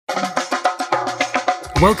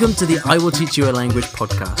Welcome to the I Will Teach You a Language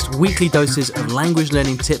podcast, weekly doses of language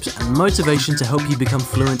learning tips and motivation to help you become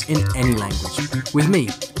fluent in any language. With me,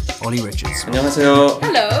 Ollie Richards. 안녕하세요.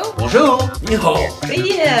 Hello. Bonjour. 你好.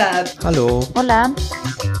 Привет. Hello. Hola.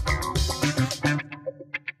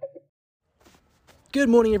 Good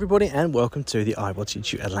morning, everybody, and welcome to the I Will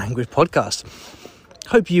Teach You a Language podcast.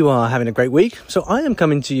 Hope you are having a great week. So I am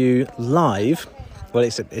coming to you live. Well,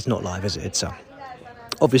 it's not live, is it? It's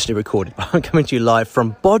obviously recorded, but I'm coming to you live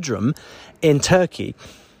from Bodrum in Turkey,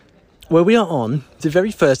 where we are on the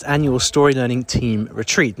very first annual Story Learning Team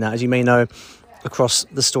Retreat. Now, as you may know, across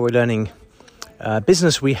the Story Learning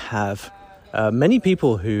business, we have many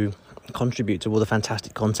people who contribute to all the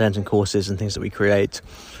fantastic content and courses and things that we create,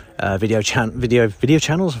 video channels, videos,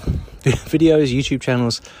 YouTube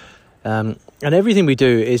channels, and everything we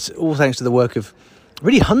do is all thanks to the work of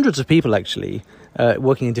really hundreds of people, actually,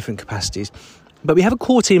 working in different capacities. But we have a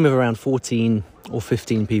core team of around 14 or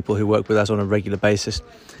 15 people who work with us on a regular basis.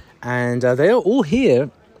 And they are all here,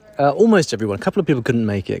 almost everyone. A couple of people couldn't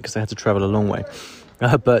make it because they had to travel a long way.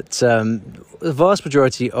 But the vast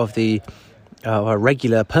majority of our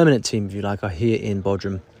regular permanent team, if you like, are here in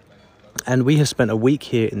Bodrum. And we have spent a week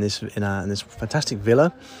here in this fantastic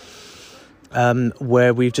villa,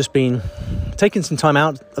 where we've just been taking some time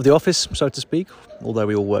out of the office, so to speak, although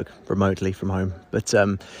we all work remotely from home. But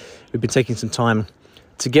we've been taking some time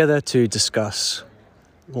together to discuss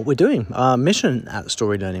what we're doing, our mission at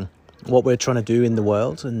Story Learning, what we're trying to do in the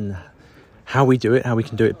world and how we do it, how we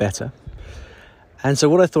can do it better. And so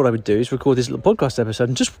what I thought I would do is record this little podcast episode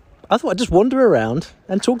and I thought I'd just wander around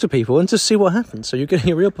and talk to people and just see what happens. So you're getting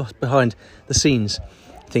a real behind the scenes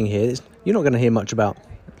thing here. You're not going to hear much about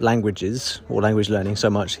languages or language learning so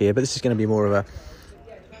much here, but this is going to be more of a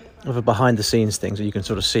behind the scenes thing, so you can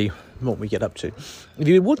sort of see what we get up to. If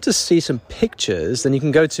you want to see some pictures, then you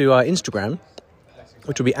can go to our Instagram,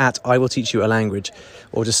 which will be at I Will Teach You a Language,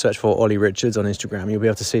 or just search for Ollie Richards on Instagram. You'll be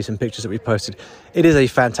able to see some pictures that we've posted. It is a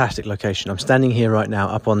fantastic location. I'm standing here right now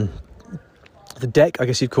up on the deck, I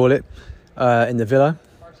guess you'd call it, in the villa,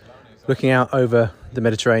 looking out over the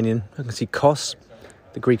Mediterranean. I can see Kos,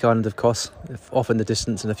 the Greek island of Kos, off in the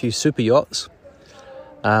distance, and a few super yachts.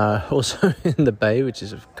 Also in the bay, which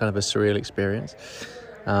is kind of a surreal experience.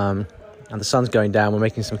 And the sun's going down. We're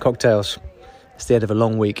making some cocktails. It's the end of a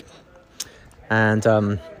long week. And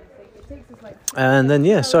then,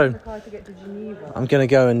 yeah, so I'm going to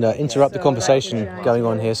go and interrupt the conversation going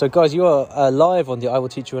on here. So, guys, you are live on the I Will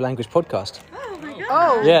Teach You a Language podcast. Oh, my God.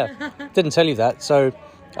 Oh. Yeah, didn't tell you that. So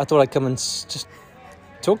I thought I'd come and just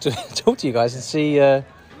talk to you guys and see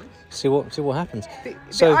what happens.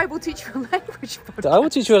 The I Will Teach You a Language podcast. The I Will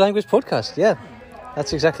Teach You a Language podcast, yeah.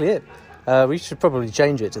 That's exactly it. We should probably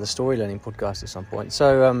change it to the Story Learning podcast at some point.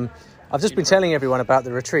 So I've just been telling everyone about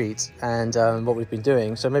the retreat and what we've been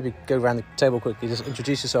doing. So maybe go around the table quickly, just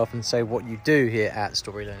introduce yourself and say what you do here at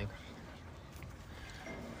Story Learning.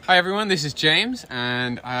 Hi everyone, this is James,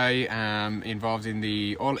 and I am involved in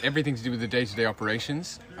everything to do with the day-to-day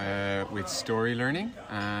operations with Story Learning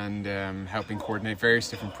and helping coordinate various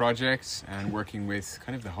different projects and working with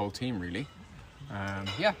kind of the whole team, really.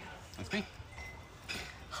 Yeah, that's me.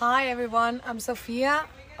 Hi, everyone. I'm Sofia,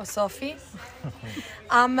 or Sophie.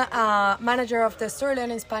 I'm manager of the Story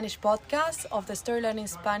Learning Spanish podcast, of the Story Learning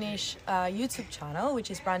Spanish YouTube channel, which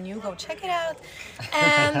is brand new. Go check it out.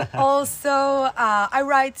 And also, I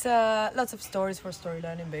write lots of stories for Story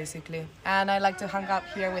Learning, basically. And I like to hang out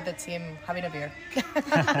here with the team, having a beer.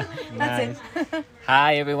 That's it.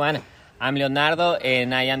 Hi everyone, I'm Leonardo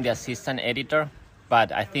and I am the assistant editor,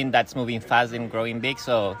 but I think that's moving fast and growing big,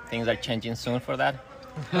 so things are changing soon for that.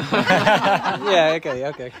 Yeah, okay.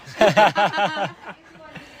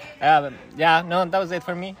 That was it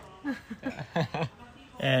for me.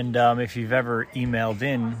 And if you've ever emailed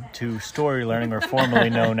in to Story Learning, or formerly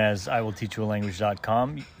known as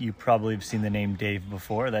IWillTeachYouALanguage.com, you probably have seen the name Dave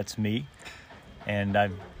before. That's me. And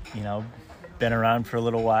I've, been around for a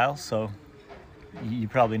little while, so you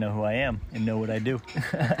probably know who I am and know what I do.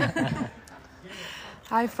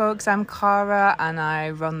 Hi folks, I'm Cara and I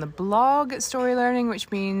run the blog at Story Learning,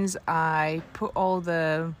 which means I put all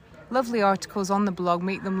the lovely articles on the blog,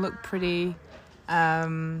 make them look pretty,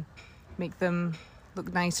 make them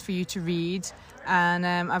look nice for you to read. And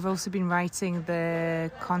I've also been writing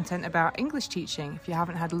the content about English teaching. If you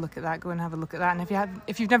haven't had a look at that, go and have a look at that. And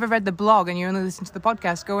if you've never read the blog and you only listen to the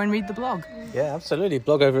podcast, go and read the blog. Yeah, absolutely.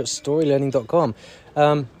 Blog over at storylearning.com.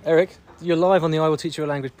 Eric, you're live on the I Will Teach You a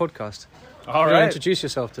Language podcast. All right. Introduce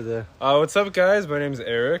yourself to the... What's up, guys? My name is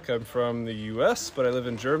Eric. I'm from the U.S., but I live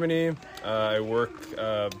in Germany. I work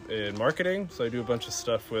in marketing, so I do a bunch of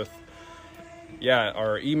stuff with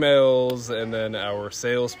our emails and then our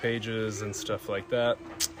sales pages and stuff like that.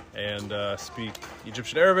 And speak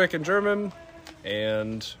Egyptian, Arabic, and German.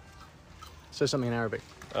 And Say something in Arabic.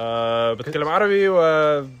 بتكلم عربي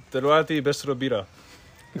ودلوقتي بشرب بيرة.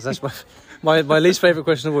 Because that's my least favourite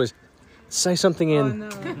question of all is, say something in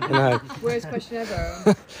Arabic. Worst question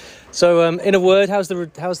ever. So, in a word, how's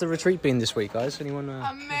the retreat been this week, guys? Anyone?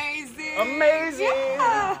 Amazing.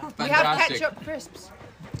 Fantastic. We have ketchup crisps.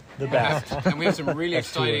 The best. And we have some really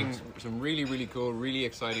That's two exciting, words. some really cool, really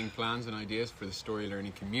exciting plans and ideas for the story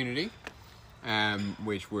learning community,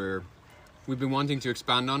 which we've been wanting to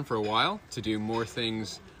expand on for a while, to do more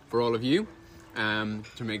things for all of you,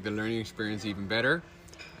 to make the learning experience even better,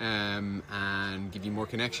 and give you more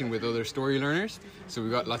connection with other story learners. So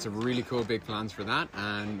we've got lots of really cool big plans for that,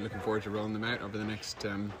 and looking forward to rolling them out over the next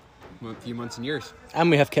few months and years.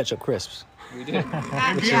 And we have ketchup crisps. We did.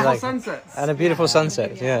 Which is like, and a beautiful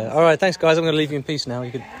sunset. Yeah. All right. Thanks, guys. I'm going to leave you in peace now.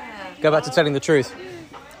 You could go back to telling the truth.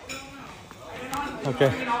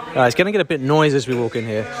 Okay. It's going to get a bit noisy as we walk in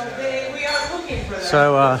here.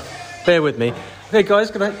 So bear with me. Okay,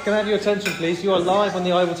 guys. Can I have your attention, please? You are live on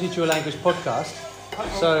the I Will Teach You a Language podcast.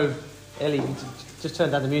 So, Ellie, just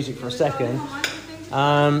turn down the music for a second.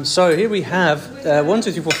 So here we have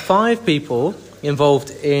 5 people involved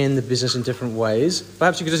in the business in different ways.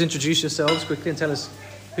 Perhaps you could just introduce yourselves quickly and tell us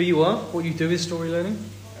who you are, what you do with story learning.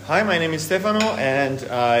 Hi, my name is Stefano, and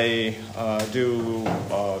I do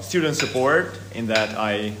student support in that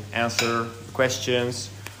I answer questions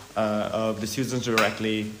of the students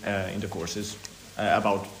directly in the courses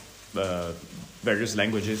about various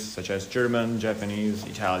languages such as German, Japanese,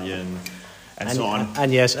 Italian, and so on.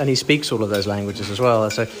 And yes, and he speaks all of those languages as well.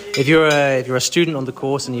 So if you're a student on the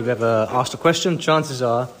course and you've ever asked a question, chances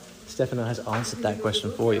are Stefano has answered that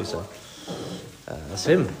question for you. So that's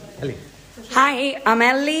him. Ellie. Hi, I'm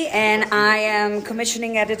Ellie, and I am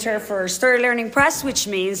commissioning editor for Story Learning Press, which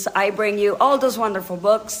means I bring you all those wonderful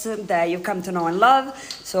books that you've come to know and love.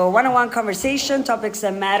 So one-on-one conversation, topics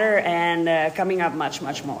that matter, and coming up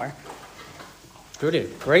much more.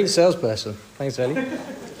 Brilliant. Great salesperson. Thanks, Ellie.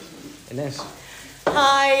 Ines.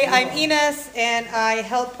 Hi, I'm Ines, and I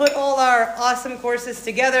help put all our awesome courses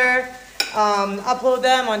together, upload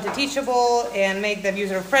them onto Teachable, and make them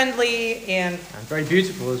user-friendly and very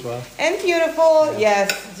beautiful as well. And beautiful,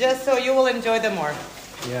 yes, just so you will enjoy them more.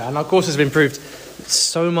 Yeah, and our courses have improved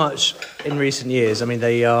so much in recent years. I mean,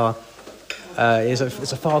 they are.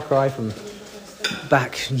 It's a far cry from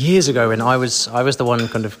back years ago when I was the one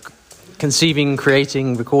kind of conceiving,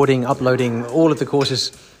 creating, recording, uploading all of the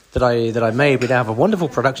courses that I made. We now have a wonderful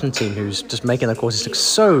production team who's just making the courses look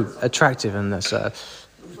so attractive, and that's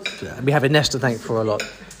we have Ines to thank for a lot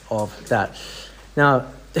of that. Now,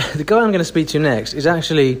 the guy I'm going to speak to next is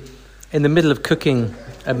actually in the middle of cooking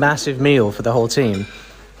a massive meal for the whole team.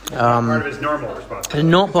 Part of his normal responsibility.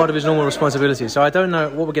 Not part of his normal responsibility. So I don't know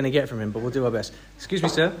what we're going to get from him, but we'll do our best. Excuse me,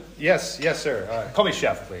 sir. Yes, sir. Call me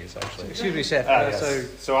Chef, please, actually. Excuse me, Chef. Yes.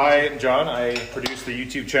 So I am John. I produce the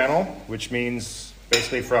YouTube channel, which means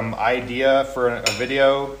basically from idea for a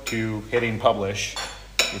video to hitting publish.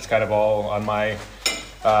 It's kind of all on my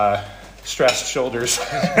stressed shoulders.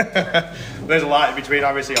 There's a lot in between.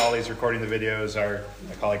 Obviously, Ollie's recording the videos.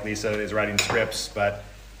 My colleague Lisa is writing scripts, but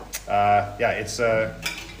it's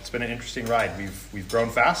been an interesting ride. We've grown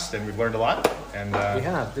fast and we've learned a lot, and we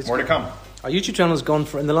have. More to come. Our YouTube channel has gone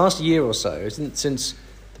in the last year or so, since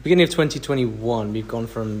the beginning of 2021, we've gone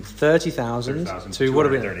from 30,000 to what are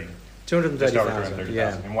we? 230,000.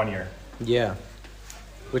 Yeah, in 1 year. Yeah,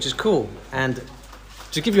 which is cool. And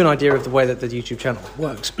to give you an idea of the way that the YouTube channel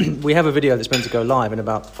works, we have a video that's meant to go live in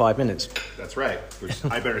about 5 minutes. That's right. Which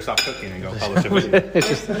I better stop cooking and go publish a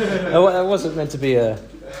video. I wasn't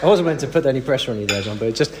meant to put any pressure on you there, John.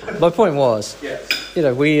 But my point was, yes.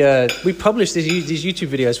 We publish these YouTube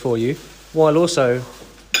videos for you while also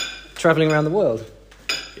traveling around the world.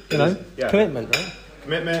 Commitment, right?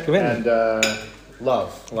 Commitment. And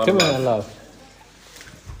love. Commitment and love.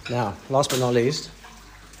 Now, last but not least.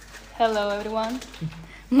 Hello, everyone.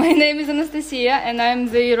 My name is Anastasia, and I'm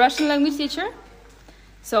the Russian language teacher.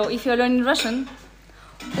 So, if you're learning Russian,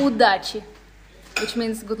 удачи, which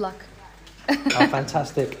means good luck. Our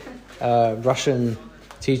fantastic Russian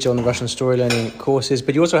teacher on the Russian story learning courses,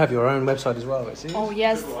 but you also have your own website as well, it seems. Oh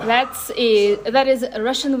yes, that is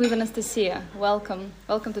Russian with Anastasia. Welcome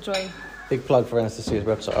to join. Big plug for Anastasia's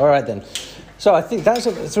website. All right then. So I think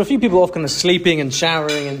so a few people off kind of sleeping and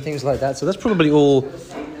showering and things like that. So that's probably all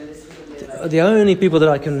the only people that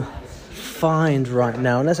I can find right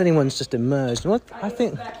now, unless anyone's just emerged. What I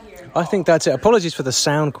think that's it. Apologies for the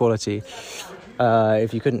sound quality.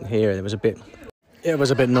 If you couldn't hear it, was a bit it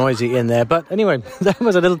was a bit noisy in there. But anyway, that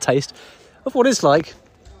was a little taste of what it's like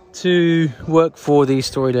to work for the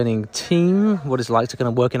story learning team, what it's like to kind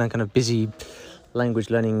of work in a kind of busy language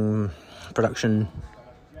learning production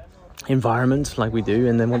environment like we do,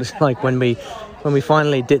 and then what it's like when we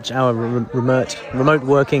finally ditch our remote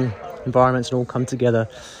working environments and all come together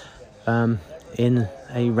in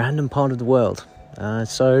a random part of the world.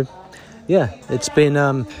 So yeah, it's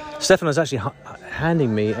been Stefano's actually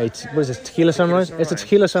handing me what is this, tequila sunrise? It's a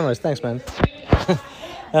tequila sunrise. Thanks, man.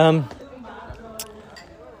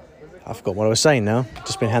 I forgot what I was saying now.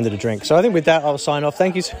 Just been handed a drink. So I think with that I'll sign off.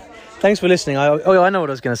 Thanks for listening. I know what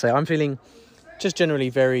I was going to say. I'm feeling just generally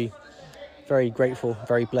very, very grateful,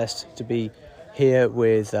 very blessed to be here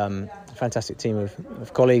with a fantastic team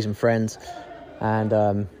of colleagues and friends. And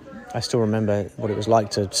I still remember what it was like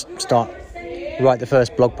to write the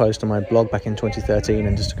first blog post on my blog back in 2013,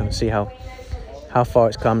 and just to kind of see how far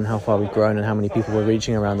it's come and how far we've grown and how many people we're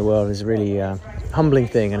reaching around the world is really a humbling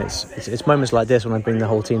thing. And it's moments like this when I bring the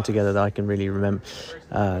whole team together that I can really remember,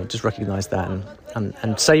 just recognise that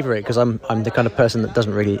and savour it, because I'm the kind of person that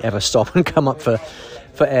doesn't really ever stop and come up for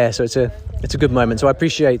air. So it's a good moment. So I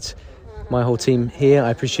appreciate my whole team here. I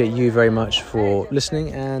appreciate you very much for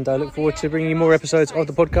listening, and I look forward to bringing you more episodes of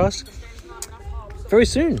the podcast very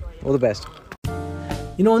soon. All the best.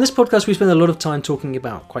 You know, on this podcast we spend a lot of time talking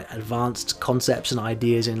about quite advanced concepts and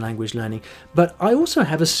ideas in language learning, but I also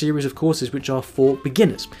have a series of courses which are for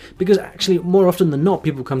beginners, because actually more often than not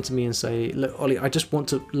people come to me and say, look, Ollie, I just want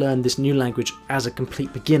to learn this new language as a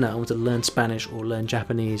complete beginner. I want to learn Spanish or learn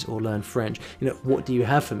Japanese or learn French. You know, what do you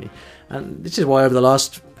have for me? And this is why over the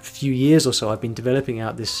last few years or so I've been developing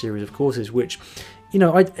out this series of courses which, you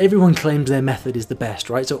know, everyone claims their method is the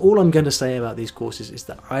best, right? So all I'm going to say about these courses is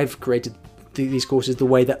that I've created these courses the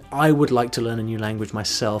way that I would like to learn a new language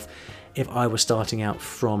myself if I was starting out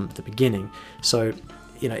from the beginning. So,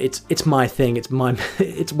 you know, it's my thing, it's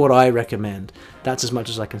what I recommend. That's as much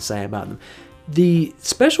as I can say about them. The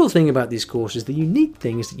special thing about these courses, the unique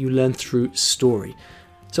thing, is that you learn through story.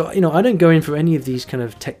 So, you know, I don't go in for any of these kind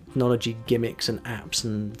of technology gimmicks and apps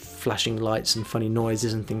and flashing lights and funny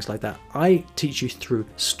noises and things like that. I teach you through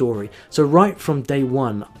story. So right from day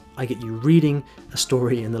one, I get you reading a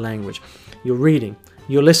story in the language. You're reading,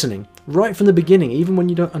 you're listening, right from the beginning, even when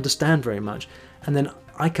you don't understand very much. And then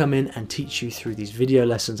I come in and teach you through these video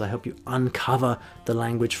lessons. I help you uncover the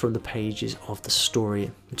language from the pages of the story,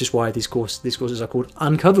 which is why these courses are called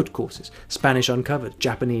uncovered courses. Spanish uncovered,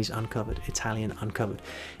 Japanese uncovered, Italian uncovered.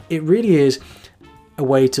 It really is a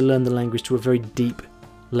way to learn the language to a very deep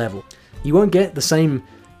level. You won't get the same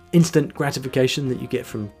instant gratification that you get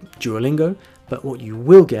from Duolingo, but what you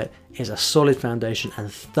will get is a solid foundation and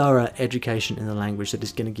thorough education in the language that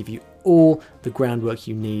is going to give you all the groundwork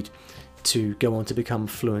you need to go on to become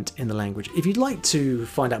fluent in the language. If you'd like to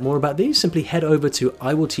find out more about these, simply head over to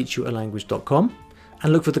iwillteachyoualanguage.com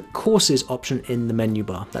and look for the courses option in the menu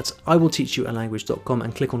bar. That's iwillteachyoualanguage.com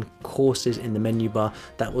and click on courses in the menu bar.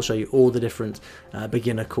 That will show you all the different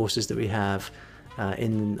beginner courses that we have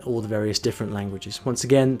in all the various different languages. Once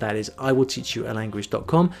again, that is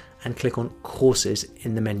iwillteachyoualanguage.com and click on courses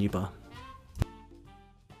in the menu bar.